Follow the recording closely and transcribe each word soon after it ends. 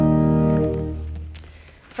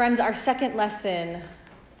Friends, our second lesson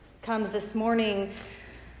comes this morning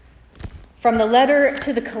from the letter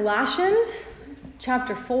to the Colossians,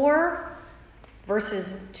 chapter 4,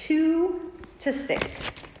 verses 2 to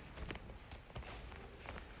 6.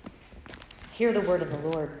 Hear the word of the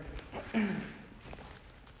Lord.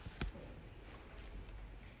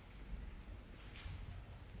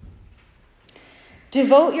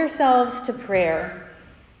 Devote yourselves to prayer,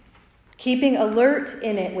 keeping alert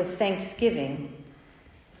in it with thanksgiving.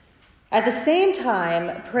 At the same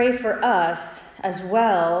time, pray for us as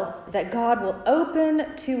well, that God will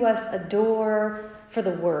open to us a door for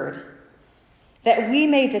the word, that we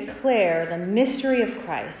may declare the mystery of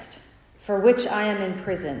Christ, for which I am in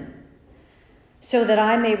prison, so that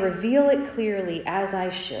I may reveal it clearly as I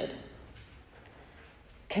should.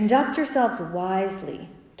 Conduct yourselves wisely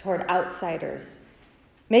toward outsiders,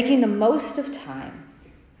 making the most of time.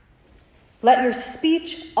 Let your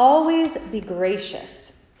speech always be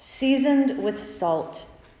gracious, seasoned with salt,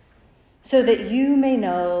 so that you may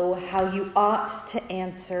know how you ought to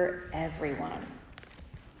answer everyone.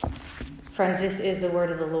 Friends, this is the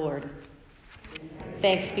word of the Lord.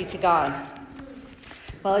 Thanks be to God.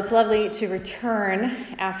 Well, it's lovely to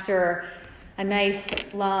return after a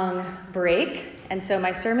nice long break. And so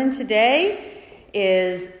my sermon today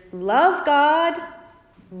is love God,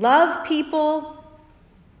 love people,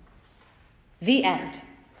 the end.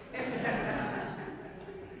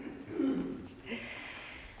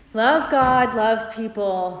 Love God, love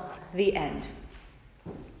people, the end.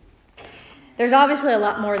 There's obviously a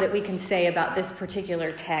lot more that we can say about this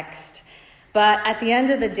particular text, but at the end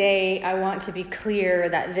of the day, I want to be clear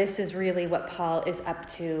that this is really what Paul is up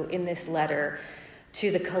to in this letter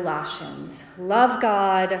to the Colossians. Love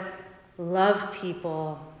God, love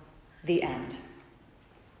people, the end.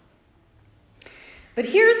 But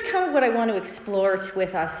here's kind of what I want to explore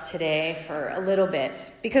with us today for a little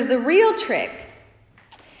bit, because the real trick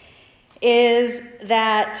is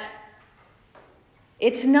that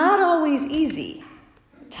it's not always easy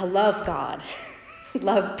to love God,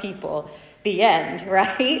 love people, the end,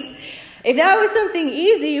 right? If that was something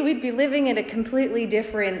easy, we'd be living in a completely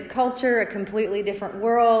different culture, a completely different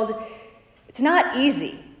world. It's not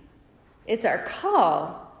easy. It's our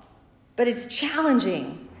call, but it's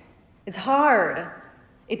challenging. It's hard.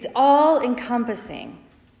 It's all-encompassing.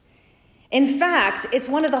 In fact, it's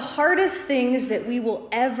one of the hardest things that we will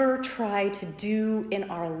ever try to do in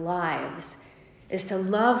our lives is to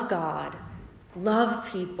love God, love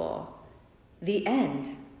people, the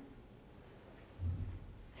end.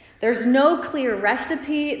 There's no clear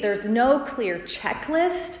recipe. There's no clear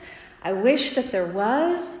checklist. I wish that there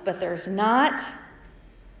was, but there's not.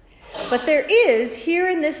 But there is, here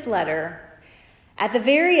in this letter, at the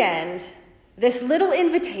very end, this little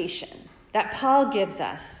invitation that Paul gives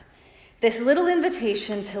us. This little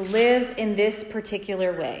invitation to live in this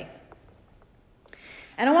particular way.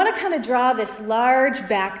 And I want to kind of draw this large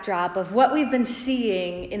backdrop of what we've been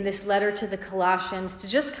seeing in this letter to the Colossians to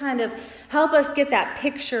just kind of help us get that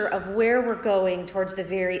picture of where we're going towards the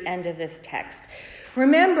very end of this text.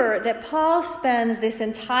 Remember that Paul spends this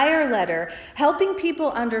entire letter helping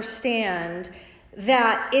people understand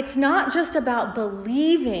that it's not just about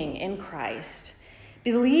believing in Christ.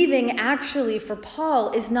 Believing, actually, for Paul,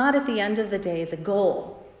 is not at the end of the day the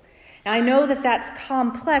goal. Now, I know that that's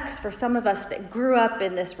complex for some of us that grew up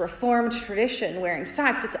in this Reformed tradition where, in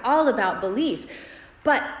fact, it's all about belief.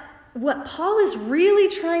 But what Paul is really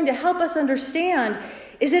trying to help us understand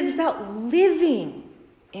is that it's about living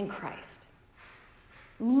in Christ.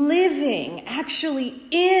 Living, actually,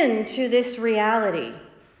 into this reality.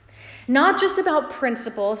 Not just about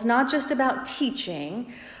principles, not just about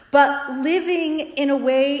teaching, but living in a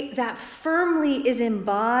way that firmly is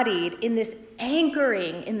embodied in this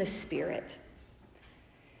anchoring in the Spirit.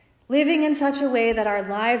 Living in such a way that our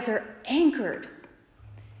lives are anchored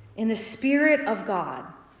in the Spirit of God.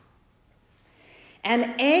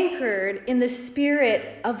 And anchored in the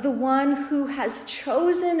Spirit of the one who has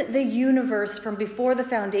chosen the universe from before the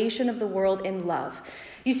foundation of the world in love.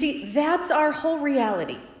 You see, that's our whole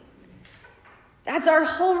reality. That's our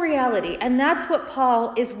whole reality, and that's what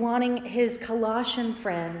Paul is wanting his Colossian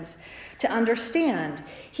friends to understand.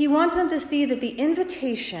 He wants them to see that the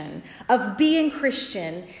invitation of being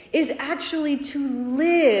Christian is actually to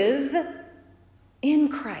live in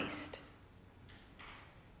Christ.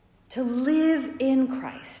 To live in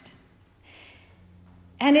Christ.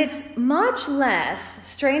 And it's much less,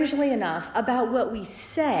 strangely enough, about what we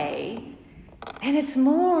say, and it's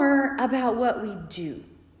more about what we do.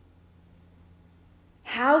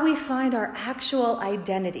 How we find our actual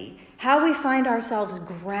identity, how we find ourselves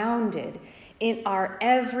grounded in our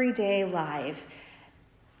everyday life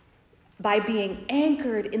by being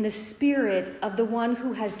anchored in the Spirit of the one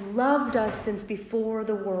who has loved us since before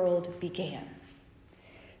the world began.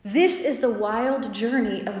 This is the wild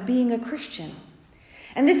journey of being a Christian.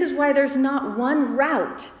 And this is why there's not one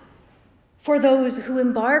route for those who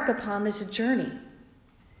embark upon this journey.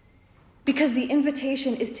 Because the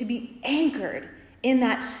invitation is to be anchored in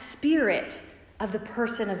that spirit of the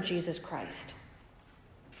person of Jesus Christ.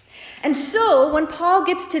 And so when Paul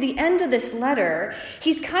gets to the end of this letter,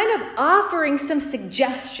 he's kind of offering some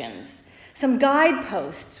suggestions, some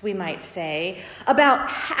guideposts, we might say, about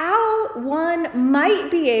how one might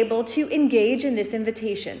be able to engage in this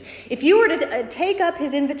invitation. If you were to take up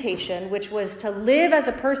his invitation, which was to live as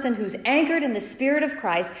a person who's anchored in the Spirit of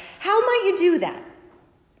Christ, how might you do that?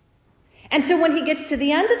 And so when he gets to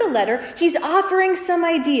the end of the letter, he's offering some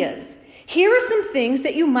ideas. Here are some things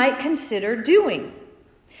that you might consider doing.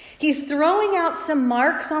 He's throwing out some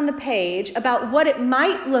marks on the page about what it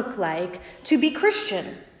might look like to be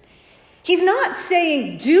Christian. He's not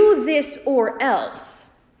saying do this or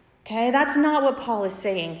else. Okay, that's not what Paul is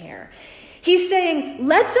saying here. He's saying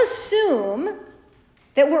let's assume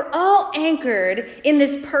that we're all anchored in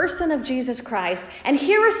this person of Jesus Christ, and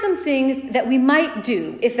here are some things that we might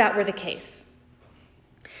do if that were the case.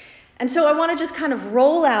 And so I want to just kind of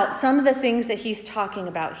roll out some of the things that he's talking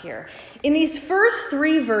about here. In these first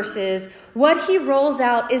 3 verses, what he rolls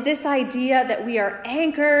out is this idea that we are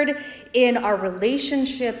anchored in our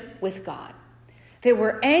relationship with God. That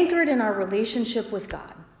we're anchored in our relationship with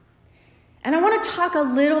God. And I want to talk a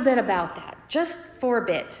little bit about that, just for a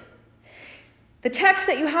bit. The text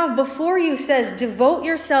that you have before you says, devote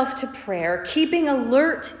yourself to prayer, keeping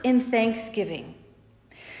alert in thanksgiving.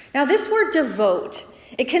 Now this word devote,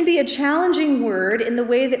 it can be a challenging word in the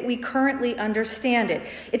way that we currently understand it.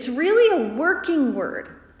 It's really a working word.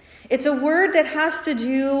 It's a word that has to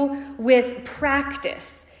do with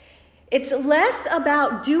practice. It's less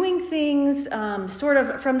about doing things sort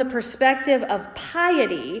of from the perspective of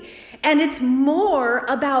piety, and it's more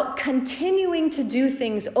about continuing to do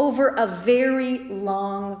things over a very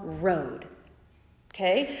long road.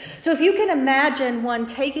 Okay? So if you can imagine one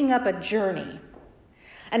taking up a journey,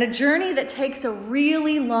 and a journey that takes a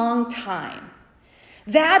really long time,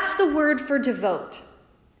 that's the word for devote.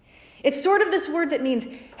 It's sort of this word that means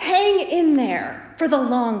hang in there for the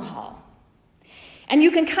long haul. And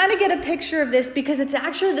you can kind of get a picture of this because it's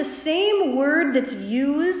actually the same word that's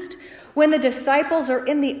used when the disciples are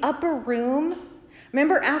in the upper room.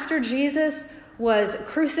 Remember after Jesus was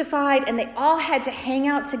crucified and they all had to hang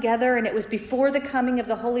out together, and it was before the coming of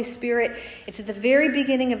the Holy Spirit. It's at the very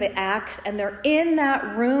beginning of Acts, and they're in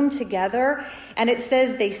that room together, and it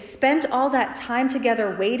says they spent all that time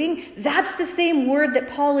together waiting. That's the same word that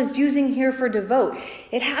Paul is using here for devote.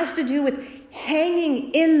 It has to do with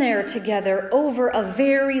hanging in there together over a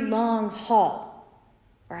very long haul,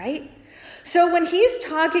 right? So when he's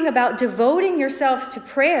talking about devoting yourselves to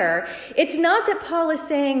prayer, it's not that Paul is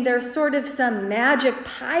saying there's sort of some magic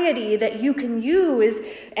piety that you can use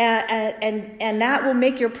and that will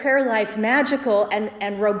make your prayer life magical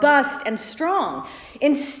and robust and strong.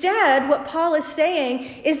 Instead, what Paul is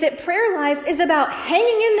saying is that prayer life is about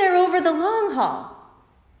hanging in there over the long haul,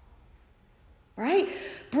 right?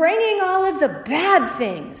 Bringing all of the bad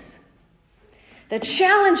things, the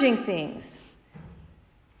challenging things,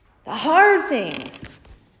 the hard things.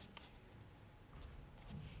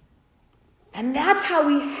 And that's how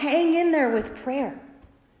we hang in there with prayer.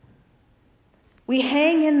 We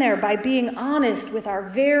hang in there by being honest with our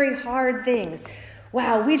very hard things.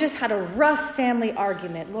 Wow, we just had a rough family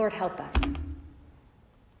argument. Lord, help us.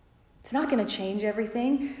 It's not going to change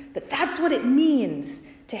everything, but that's what it means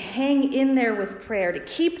to hang in there with prayer, to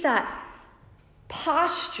keep that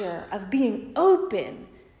posture of being open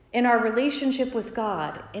in our relationship with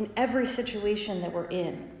God in every situation that we're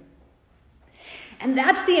in. And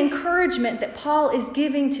that's the encouragement that Paul is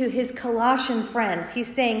giving to his Colossian friends.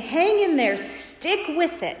 He's saying, hang in there, stick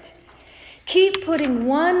with it. Keep putting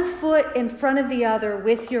one foot in front of the other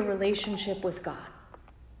with your relationship with God.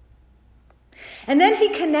 And then he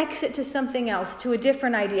connects it to something else, to a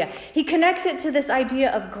different idea. He connects it to this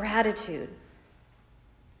idea of gratitude.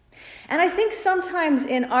 And I think sometimes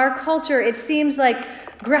in our culture, it seems like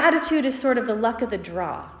gratitude is sort of the luck of the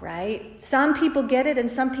draw, right? Some people get it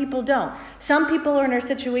and some people don't. Some people are in a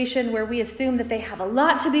situation where we assume that they have a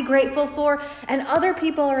lot to be grateful for, and other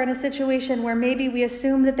people are in a situation where maybe we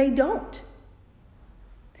assume that they don't.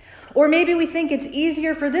 Or maybe we think it's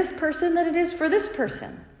easier for this person than it is for this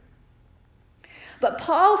person. But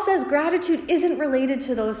Paul says gratitude isn't related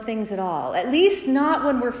to those things at all, at least not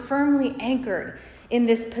when we're firmly anchored in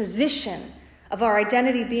this position of our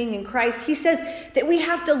identity being in Christ, he says that we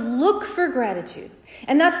have to look for gratitude.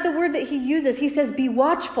 And that's the word that he uses. He says, be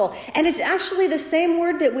watchful. And it's actually the same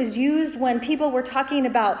word that was used when people were talking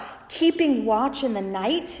about keeping watch in the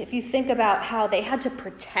night. If you think about how they had to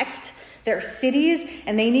protect their cities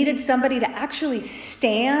and they needed somebody to actually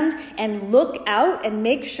stand and look out and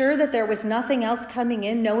make sure that there was nothing else coming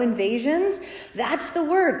in, no invasions. That's the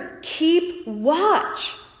word. Keep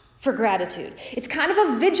watch for gratitude. It's kind of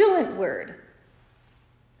a vigilant word.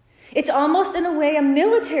 It's almost in a way a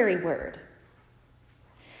military word.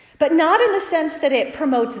 But not in the sense that it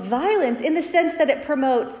promotes violence, in the sense that it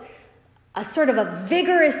promotes a sort of a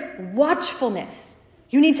vigorous watchfulness.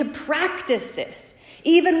 You need to practice this,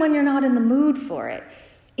 even when you're not in the mood for it.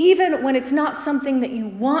 Even when it's not something that you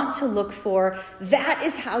want to look for, that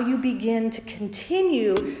is how you begin to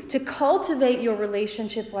continue to cultivate your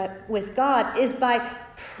relationship with God, is by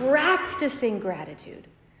practicing gratitude,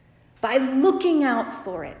 by looking out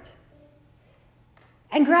for it.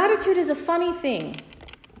 And gratitude is a funny thing.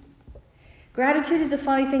 Gratitude is a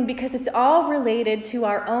funny thing because it's all related to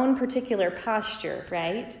our own particular posture,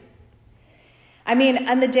 right? I mean,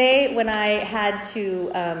 on the day when I had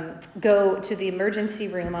to go to the emergency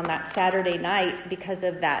room on that Saturday night because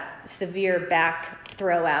of that severe back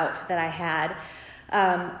throwout that I had,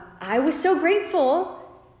 I was so grateful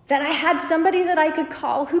that I had somebody that I could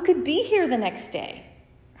call who could be here the next day,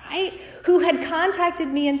 right? Who had contacted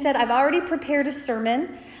me and said, I've already prepared a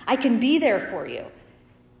sermon. I can be there for you.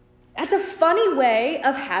 That's a funny way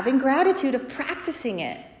of having gratitude, of practicing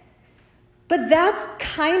it. But that's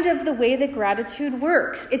kind of the way that gratitude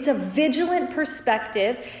works. It's a vigilant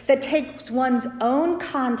perspective that takes one's own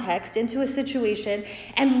context into a situation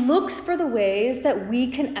and looks for the ways that we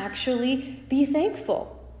can actually be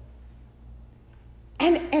thankful.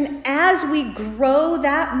 And as we grow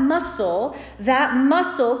that muscle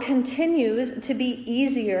continues to be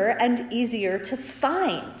easier and easier to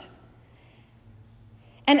find.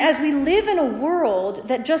 And as we live in a world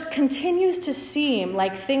that just continues to seem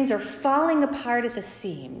like things are falling apart at the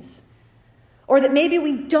seams, or that maybe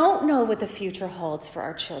we don't know what the future holds for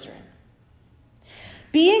our children,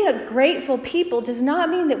 being a grateful people does not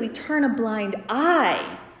mean that we turn a blind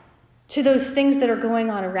eye to those things that are going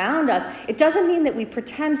on around us. It doesn't mean that we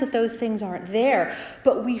pretend that those things aren't there,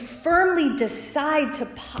 but we firmly decide to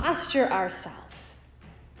posture ourselves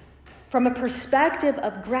from a perspective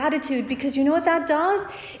of gratitude, because you know what that does?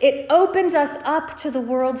 It opens us up to the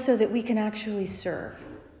world so that we can actually serve,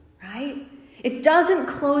 right? It doesn't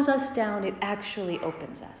close us down, it actually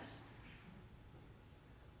opens us.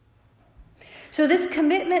 So this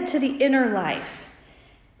commitment to the inner life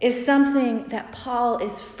is something that Paul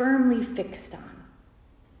is firmly fixed on.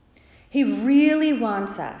 He really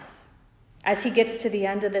wants us, as he gets to the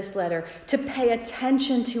end of this letter, to pay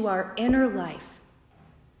attention to our inner life.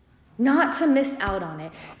 Not to miss out on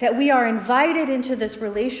it, that we are invited into this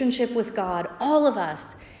relationship with God, all of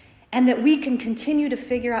us, and that we can continue to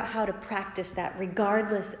figure out how to practice that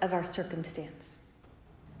regardless of our circumstance.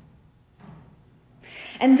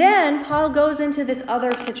 And then Paul goes into this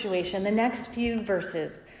other situation, the next few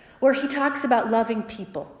verses, where he talks about loving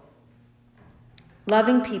people.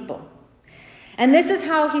 Loving people. And this is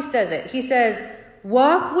how he says it. He says,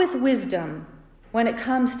 walk with wisdom when it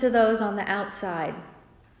comes to those on the outside,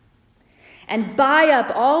 and buy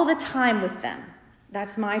up all the time with them.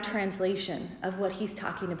 That's my translation of what he's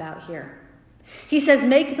talking about here. He says,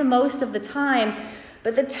 make the most of the time,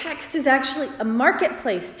 but the text is actually a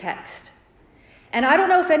marketplace text. And I don't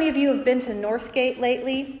know if any of you have been to Northgate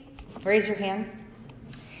lately. Raise your hand.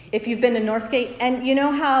 If you've been to Northgate, and you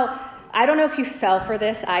know how, I don't know if you fell for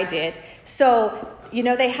this, I did. So, you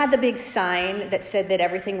know, they had the big sign that said that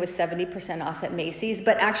everything was 70% off at Macy's,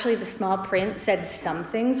 but actually the small print said some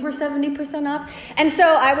things were 70% off. And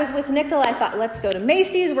so I was with Nicole. I thought, let's go to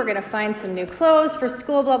Macy's. We're going to find some new clothes for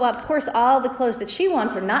school, blah, blah. Of course, all the clothes that she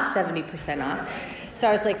wants are not 70% off. So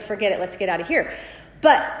I was like, forget it. Let's get out of here.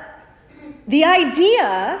 But the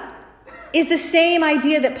idea is the same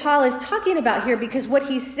idea that Paul is talking about here, because what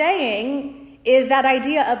he's saying is that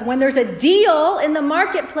idea of when there's a deal in the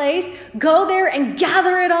marketplace, go there and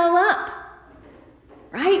gather it all up,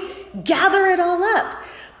 right? Gather it all up.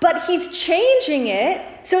 But he's changing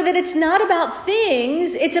it so that it's not about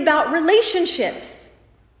things, it's about relationships.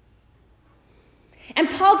 And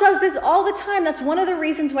Paul does this all the time. That's one of the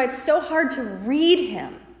reasons why it's so hard to read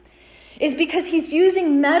him, is because he's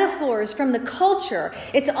using metaphors from the culture.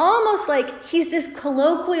 It's almost like he's this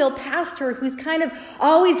colloquial pastor who's kind of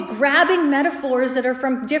always grabbing metaphors that are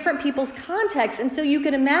from different people's contexts. And so you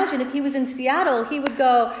can imagine if he was in Seattle, he would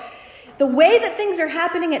go, the way that things are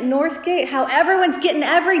happening at Northgate, how everyone's getting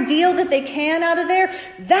every deal that they can out of there,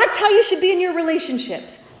 that's how you should be in your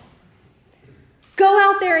relationships. Go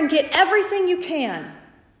out there and get everything you can.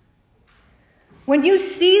 When you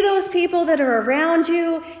see those people that are around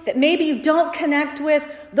you that maybe you don't connect with,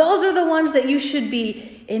 those are the ones that you should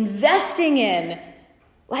be investing in,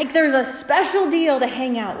 like there's a special deal to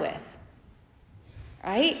hang out with.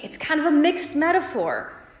 Right? It's kind of a mixed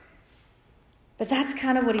metaphor. But that's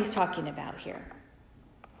kind of what he's talking about here.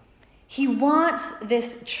 He wants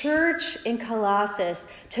this church in Colossus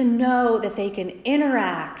to know that they can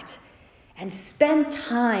interact and spend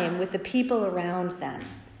time with the people around them.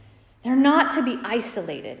 They're not to be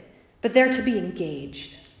isolated, but they're to be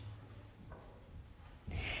engaged.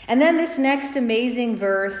 And then this next amazing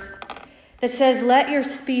verse that says, let your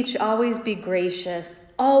speech always be gracious,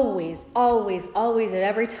 always, always, always, at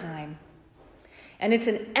every time. And it's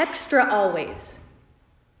an extra always.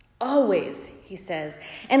 Always, he says.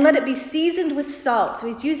 And let it be seasoned with salt. So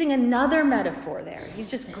he's using another metaphor there. He's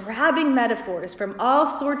just grabbing metaphors from all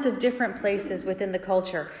sorts of different places within the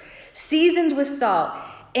culture. Seasoned with salt,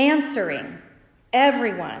 answering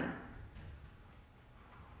everyone,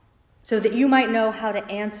 so that you might know how to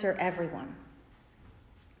answer everyone.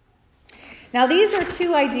 Now, these are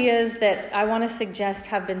two ideas that I want to suggest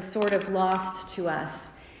have been sort of lost to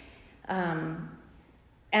us.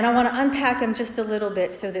 And I want to unpack them just a little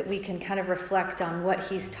bit so that we can kind of reflect on what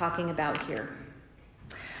he's talking about here.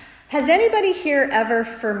 Has anybody here ever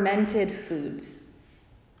fermented foods?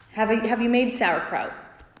 Have you made sauerkraut?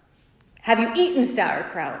 Have you eaten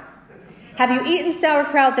sauerkraut? Have you eaten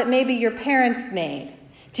sauerkraut that maybe your parents made?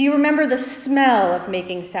 Do you remember the smell of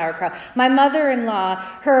making sauerkraut? My mother-in-law,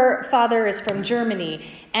 her father is from Germany,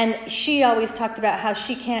 and she always talked about how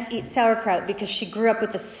she can't eat sauerkraut because she grew up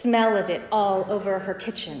with the smell of it all over her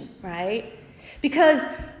kitchen, right? Because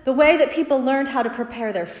the way that people learned how to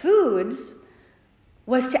prepare their foods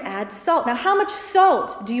was to add salt. Now, how much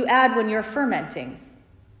salt do you add when you're fermenting?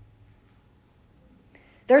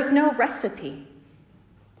 There's no recipe.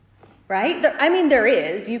 Right? There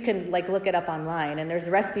is. You can look it up online and there's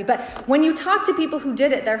a recipe. But when you talk to people who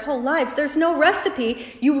did it their whole lives, there's no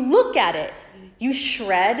recipe. You look at it. You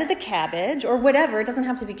shred the cabbage or whatever. It doesn't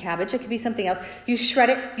have to be cabbage. It could be something else. You shred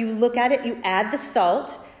it. You look at it. You add the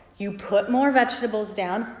salt. You put more vegetables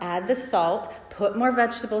down. Add the salt. Put more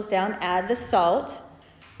vegetables down. Add the salt.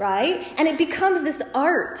 Right? And it becomes this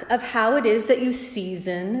art of how it is that you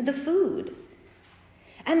season the food.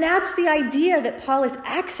 And that's the idea that Paul is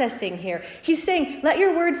accessing here. He's saying, let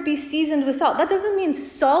your words be seasoned with salt. That doesn't mean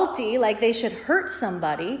salty, like they should hurt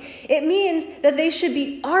somebody. It means that they should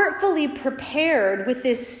be artfully prepared with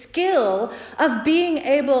this skill of being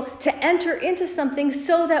able to enter into something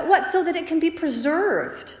so that what? So that it can be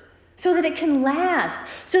preserved, so that it can last,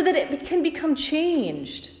 so that it can become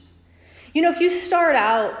changed. If you start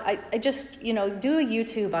out, I just, do a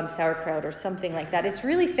YouTube on sauerkraut or something like that. It's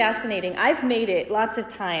really fascinating. I've made it lots of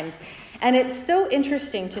times, and it's so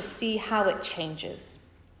interesting to see how it changes,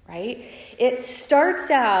 right? It starts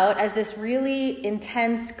out as this really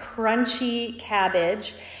intense, crunchy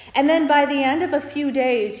cabbage, and then by the end of a few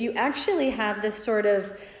days, you actually have this sort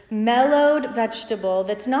of mellowed vegetable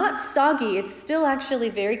that's not soggy. It's still actually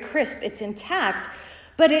very crisp. It's intact,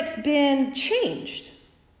 but it's been changed.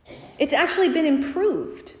 It's actually been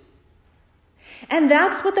improved. And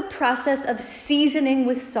that's what the process of seasoning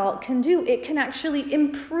with salt can do. It can actually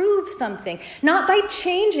improve something, not by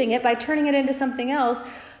changing it, by turning it into something else,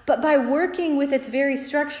 but by working with its very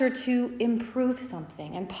structure to improve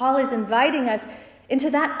something. And Paul is inviting us into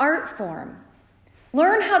that art form.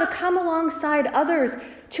 Learn how to come alongside others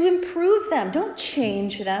to improve them. Don't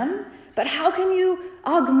change them, but how can you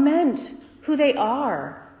augment who they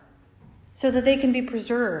are? So that they can be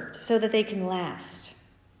preserved, so that they can last.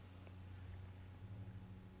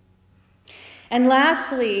 And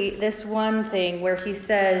lastly, this one thing where he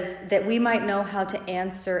says that we might know how to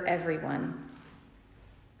answer everyone.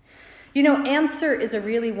 Answer is a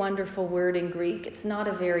really wonderful word in Greek. It's not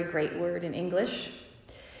a very great word in English.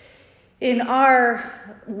 In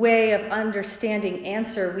our way of understanding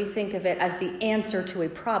answer, we think of it as the answer to a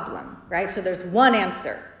problem, right? So there's one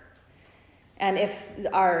answer. And if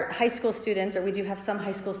our high school students, or we do have some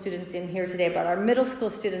high school students in here today, but our middle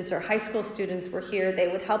school students or high school students were here, they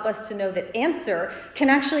would help us to know that answer can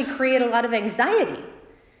actually create a lot of anxiety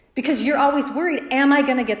because you're always worried, am I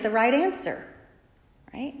going to get the right answer?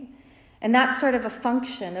 Right? And that's sort of a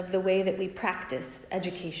function of the way that we practice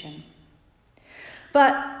education.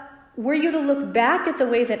 But were you to look back at the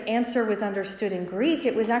way that answer was understood in Greek,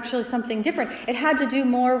 it was actually something different. It had to do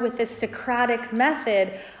more with this Socratic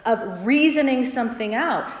method of reasoning something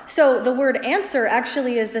out. So the word answer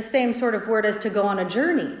actually is the same sort of word as to go on a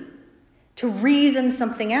journey, to reason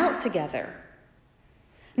something out together.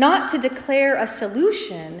 Not to declare a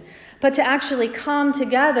solution, but to actually come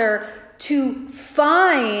together to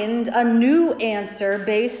find a new answer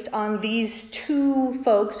based on these two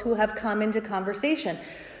folks who have come into conversation.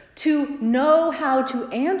 To know how to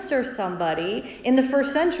answer somebody in the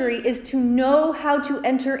first century is to know how to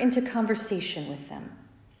enter into conversation with them.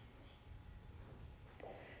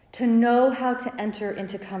 To know how to enter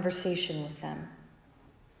into conversation with them.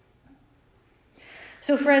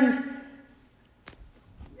 So friends,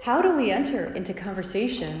 how do we enter into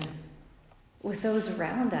conversation with those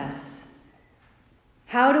around us?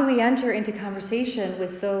 How do we enter into conversation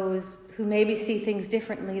with those who maybe see things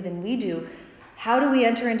differently than we do? How do we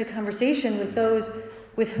enter into conversation with those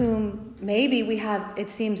with whom maybe we have, it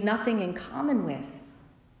seems, nothing in common with?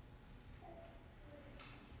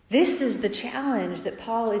 This is the challenge that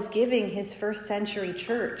Paul is giving his first century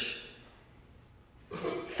church.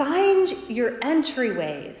 Find your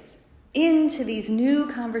entryways into these new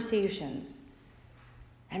conversations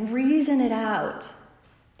and reason it out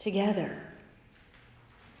together.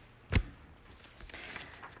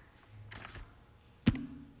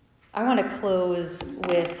 I want to close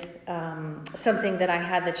with something that I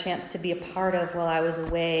had the chance to be a part of while I was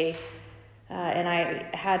away. And I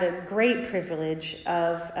had a great privilege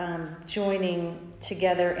of joining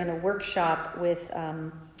together in a workshop with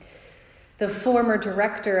the former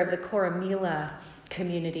director of the Corrymeela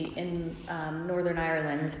community in Northern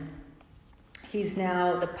Ireland. He's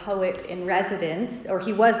now the poet in residence, or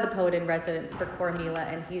he was the poet in residence for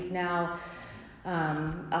Corrymeela, and he's now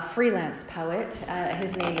a freelance poet.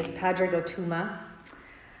 His name is Pádraig Ó Tuama.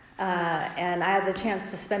 And I had the chance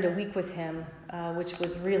to spend a week with him, which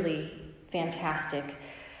was really fantastic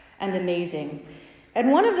and amazing. And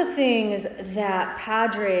one of the things that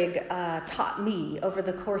Pádraig taught me over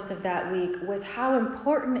the course of that week was how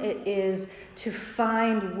important it is to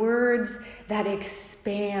find words that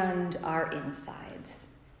expand our insides.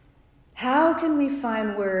 How can we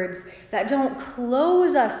find words that don't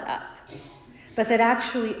close us up, but that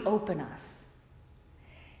actually open us?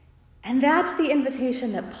 And that's the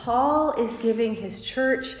invitation that Paul is giving his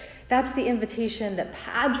church. That's the invitation that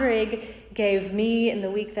Pádraig gave me in the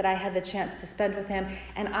week that I had the chance to spend with him.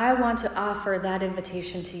 And I want to offer that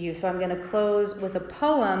invitation to you. So I'm going to close with a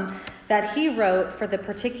poem that he wrote for the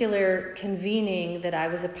particular convening that I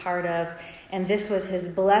was a part of. And this was his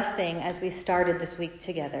blessing as we started this week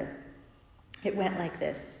together. It went like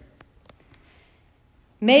this.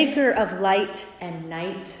 Maker of light and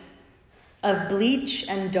night, of bleach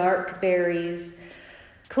and dark berries,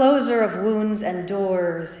 closer of wounds and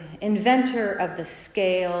doors, inventor of the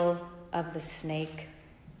scale, of the snake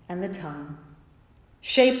and the tongue,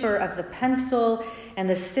 shaper of the pencil and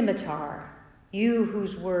the scimitar, you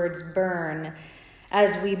whose words burn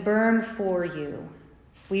as we burn for you.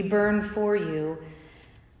 We burn for you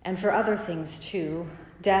and for other things too,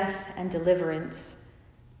 death and deliverance,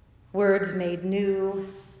 words made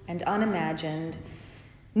new and unimagined,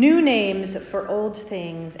 new names for old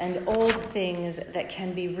things and old things that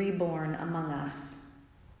can be reborn among us.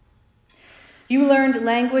 You learned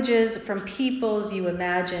languages from peoples you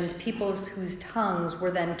imagined, peoples whose tongues were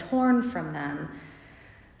then torn from them.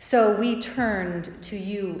 So we turned to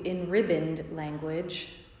you in ribboned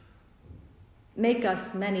language. Make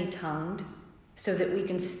us many-tongued so that we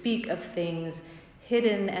can speak of things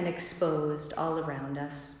hidden and exposed all around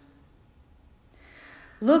us.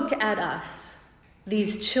 Look at us,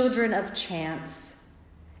 these children of chance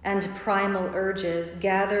and primal urges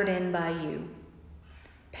gathered in by you,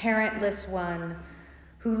 parentless one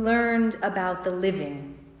who learned about the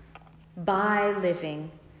living, by living,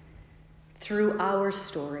 through our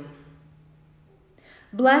story.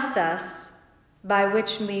 Bless us, by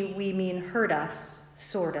which we mean hurt us,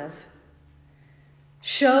 sort of.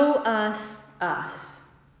 Show us us.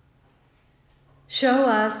 Show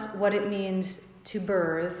us what it means to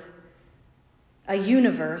birth a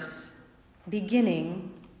universe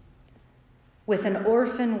beginning with an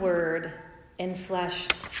orphan word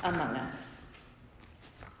enfleshed among us.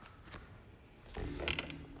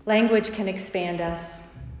 Language can expand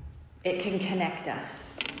us. It can connect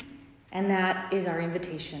us. And that is our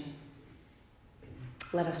invitation.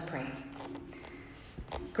 Let us pray.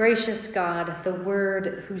 Gracious God, the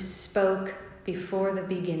Word who spoke before the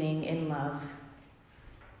beginning in love,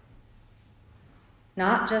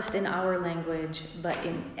 not just in our language, but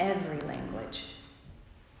in every language.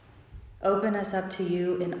 Open us up to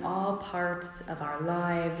you in all parts of our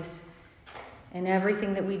lives, in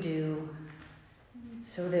everything that we do,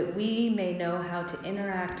 so that we may know how to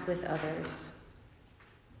interact with others,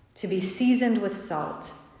 to be seasoned with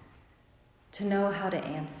salt, to know how to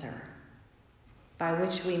answer, by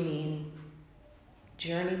which we mean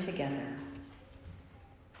journey together.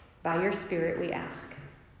 By your Spirit we ask.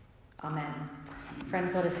 Amen.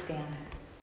 Friends, let us stand.